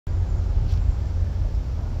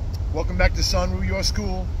Welcome back to San-Ryu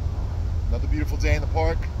School. Another beautiful day in the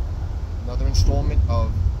park. Another installment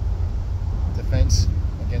of defense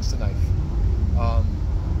against a knife.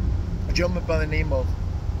 A gentleman by the name of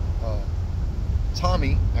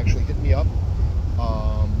Tommy actually hit me up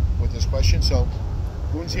with this question. So,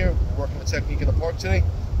 Boon's here, we're working the technique in the park today.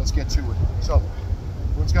 Let's get to it. So,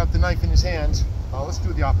 Boon's got the knife in his hands. Let's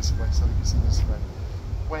do it the opposite way so you can see this way.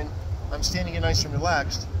 When I'm standing in nice and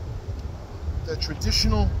relaxed, the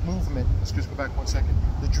traditional movement, let's just go back 1 second.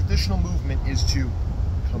 The traditional movement is to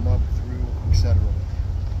come up, through, etc.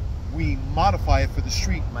 We modify it for the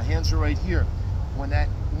street. My hands are right here. When that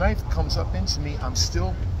knife comes up into me, I'm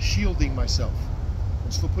still shielding myself.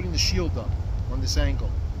 I'm still putting the shield up on this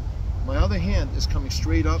angle. My other hand is coming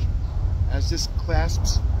straight up. As this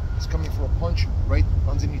clasps, it's coming for a punch right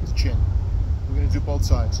underneath the chin. We're going to do both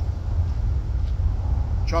sides.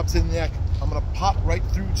 Chop to the neck. I'm going to pop right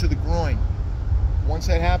through to the groin. Once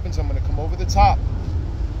that happens, I'm going to come over the top,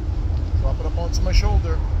 drop it up onto my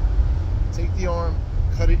shoulder, take the arm,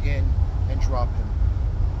 cut it in, and drop him.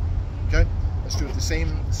 Okay? Let's do it the same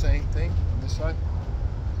thing on this side.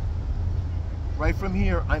 Right from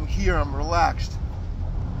here, I'm relaxed.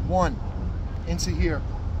 1, into here.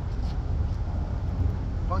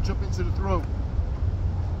 Punch up into the throat.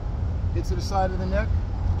 Hit to the side of the neck.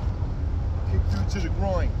 Kick through to the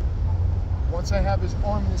groin. Once I have his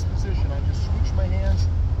arm in this position, I just switch my hands,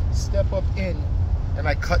 step up in, and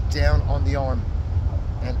I cut down on the arm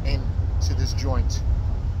and into this joint.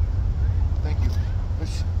 Thank you.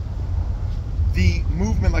 The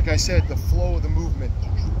movement, like I said, the flow of the movement, the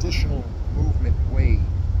traditional movement way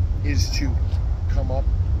is to come up,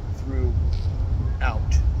 through,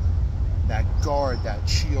 out. That guard, that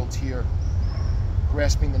shield here,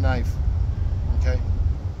 grasping the knife, okay?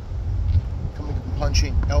 Coming up and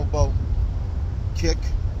punching, elbow, kick,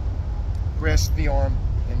 grasp the arm,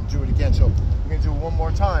 and do it again. So we're going to do it one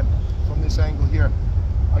more time from this angle here.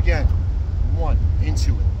 Again, 1,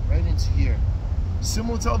 into it, right into here.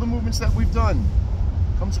 Similar to other movements that we've done.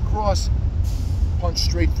 Comes across, punch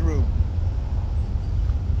straight through.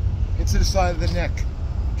 Hit to the side of the neck.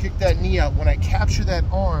 Kick that knee out. When I capture that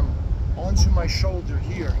arm onto my shoulder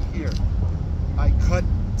here, I cut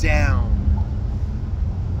down.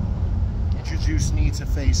 Introduce knee to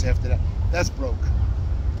face after that. That's broke.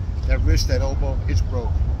 That wrist, that elbow, it's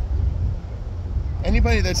broke.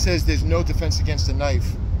 Anybody that says there's no defense against a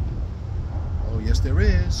knife, oh yes there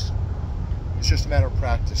is. It's just a matter of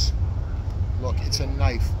practice. Look, it's a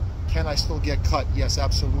knife. Can I still get cut? Yes,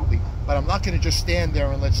 absolutely. But I'm not going to just stand there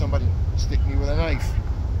and let somebody stick me with a knife.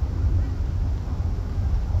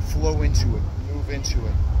 Flow into it, move into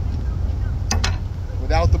it.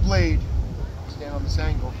 Without the blade, stand on this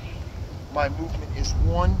angle. My movement is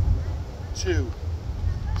 1, 2,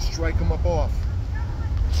 strike them up off,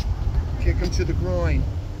 kick them to the groin,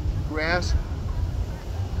 grasp,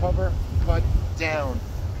 cover, cut, down.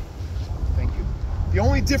 Thank you. The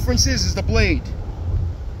only difference is the blade.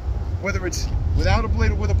 Whether it's without a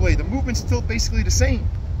blade or with a blade, the movement's still basically the same.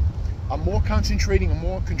 I'm more concentrating and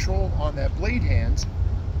more control on that blade hand,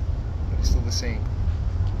 but it's still the same.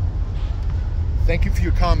 Thank you for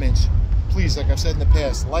your comments. Please, like I've said in the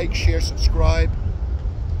past, like, share, subscribe.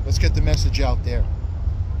 Let's get the message out there.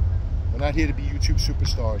 We're not here to be YouTube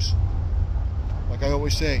superstars. Like I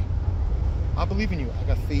always say, I believe in you. I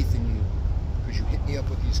got faith in you because you hit me up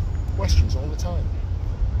with these questions all the time.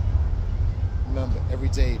 Remember, every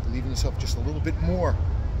day, believe in yourself just a little bit more.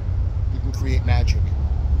 You can create magic.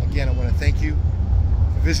 Again, I want to thank you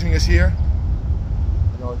for visiting us here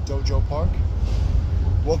in our dojo park.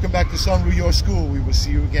 Welcome back to San-Ryu School. We will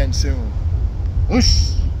see you again soon.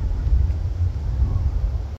 Whoosh!